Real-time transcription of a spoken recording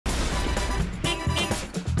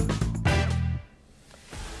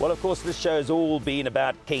Well, of course, this show's all been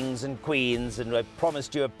about kings and queens, and I've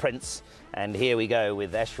promised you a prince. And here we go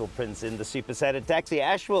with Ashwell Prince in the Super SaturTaxi.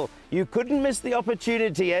 Ashwell, you couldn't miss the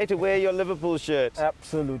opportunity, to wear your Liverpool shirt.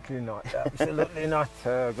 Absolutely not. Absolutely not.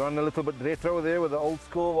 Gone a little bit retro there with the old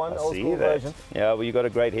school one, old school version. Yeah, well, you've got a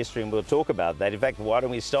great history, and we'll talk about that. In fact, why don't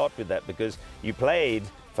we start with that? Because you played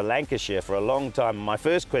for Lancashire for a long time. My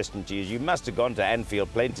first question to you is, you must have gone to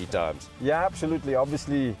Anfield plenty of times. Yeah, absolutely.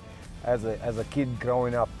 Obviously, as a kid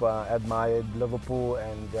growing up, admired Liverpool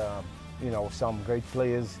and, you know, some great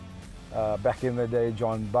players. Back in the day,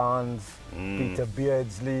 John Barnes, Peter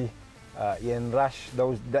Beardsley, Ian Rush,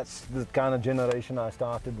 that's the kind of generation I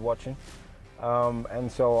started watching.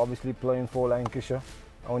 And so obviously playing for Lancashire,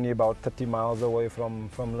 only about 30 miles away from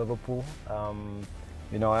Liverpool,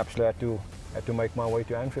 you know, I actually had to make my way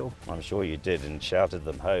to Anfield. I'm sure you did, and shouted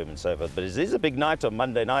them home and so forth. But it is a big night on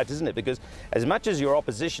Monday night, isn't it? Because as much as your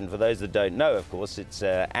opposition, for those that don't know, of course, it's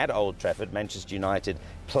at Old Trafford, Manchester United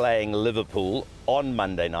playing Liverpool on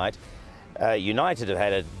Monday night. United have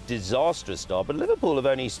had a disastrous start, but Liverpool have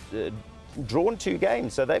only drawn 2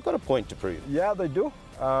 games, so they've got a point to prove. Yeah, they do.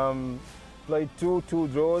 Played two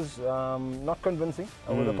draws, not convincing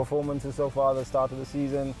over the performances so far at the start of the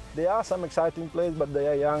season. There are some exciting players, but they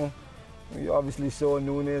are young. We obviously saw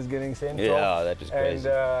Nunes getting sent off. Yeah, that was crazy.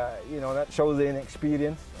 And, you know, that shows the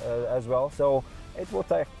inexperience as well. So it will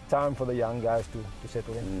take time for the young guys to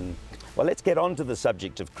settle in. Well, let's get on to the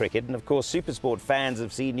subject of cricket. And of course, SuperSport fans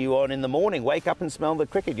have seen you on in the morning. Wake up and smell the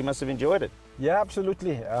cricket. You must have enjoyed it. Yeah,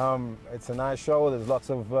 absolutely. It's a nice show. There's lots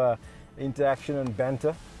of interaction and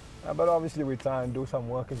banter. But obviously we try and do some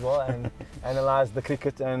work as well and analyse the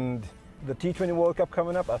cricket. And the T20 World Cup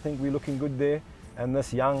coming up, I think we're looking good there. And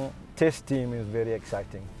this young test team is very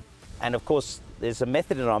exciting. And of course, there's a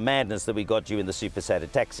method in our madness that we got you in the Super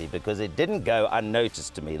SaturTaxi, because it didn't go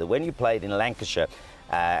unnoticed to me that when you played in Lancashire,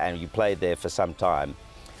 and you played there for some time,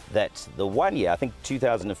 that the one year, I think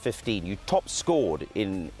 2015, you top scored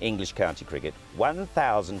in English county cricket,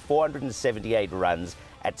 1,478 runs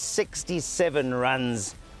at 67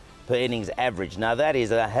 runs per innings average. Now that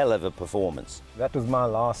is a hell of a performance. That was my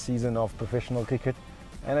last season of professional cricket,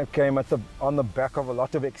 and it came on the back of a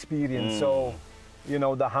lot of experience. So, you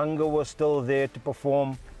know, the hunger was still there to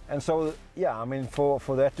perform. And so, yeah, I mean, for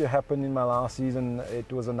that to happen in my last season,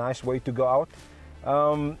 it was a nice way to go out.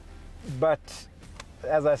 But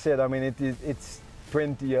as I said, I mean, it's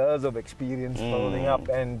 20 years of experience building up,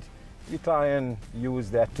 and you try and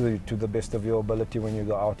use that to the best of your ability when you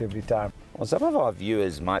go out every time. Well, some of our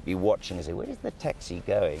viewers might be watching and say, where's the taxi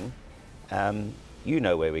going? You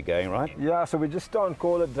know where we're going, right? Yeah, so we're just on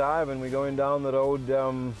Caller Drive and we're going down the road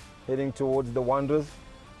heading towards the Wanderers,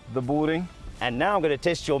 the Boring. And now I'm going to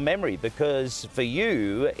test your memory, because for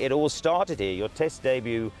you, it all started here. Your test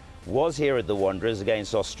debut was here at the Wanderers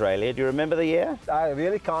against Australia. Do you remember the year? I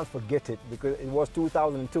really can't forget it, because it was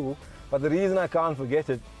 2002. But the reason I can't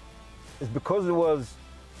forget it is because it was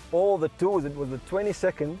all the twos. It was the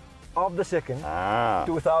 22nd of the 2nd,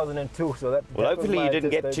 2002. So that. Well, hopefully you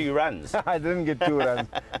didn't get 2 runs. I didn't get 2 runs.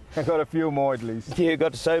 I got a few more at least. You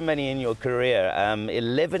got so many in your career,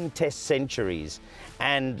 11 test centuries.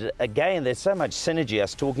 And again, there's so much synergy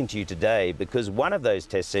us talking to you today, because one of those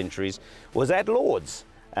test centuries was at Lord's,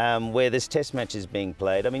 where this test match is being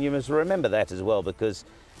played. I mean, you must remember that as well, because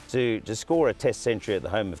to score a test century at the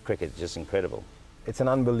home of cricket is just incredible. It's an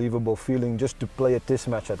unbelievable feeling just to play a test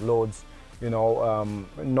match at Lord's. You know,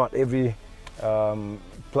 not every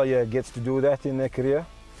player gets to do that in their career.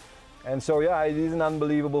 And so, yeah, it is an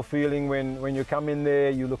unbelievable feeling when you come in there,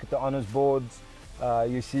 you look at the honours boards,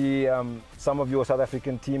 you see some of your South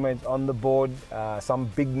African teammates on the board, some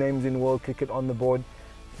big names in world cricket on the board,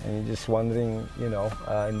 and you're just wondering, you know,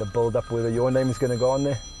 in the build-up whether your name is going to go on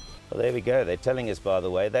there. Well, there we go. They're telling us, by the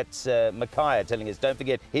way, that's Micaiah telling us, don't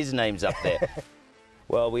forget his name's up there.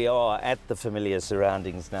 Well, we are at the familiar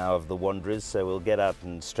surroundings now of the Wanderers, so we'll get out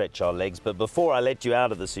and stretch our legs. But before I let you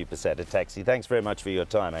out of the Super SaturTaxi, thanks very much for your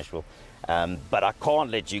time, Ashwell. But I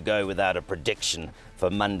can't let you go without a prediction for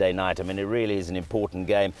Monday night. I mean, it really is an important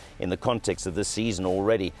game in the context of the season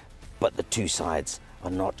already. But the two sides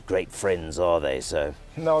are not great friends, are they? So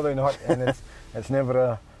no, they're not, and it's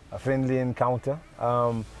never a friendly encounter.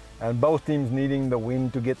 And both teams needing the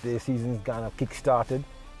win to get their seasons kind of kick-started.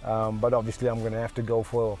 But obviously I'm going to have to go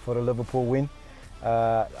for a Liverpool win.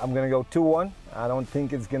 I'm going to go 2-1. I don't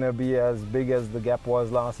think it's going to be as big as the gap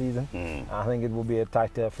was last season. I think it will be a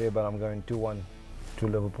tighter affair, but I'm going 2-1 to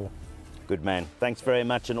Liverpool. Good man. Thanks very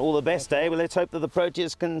much, and all the best, eh? Well, let's hope that the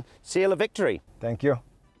Proteas can seal a victory. Thank you.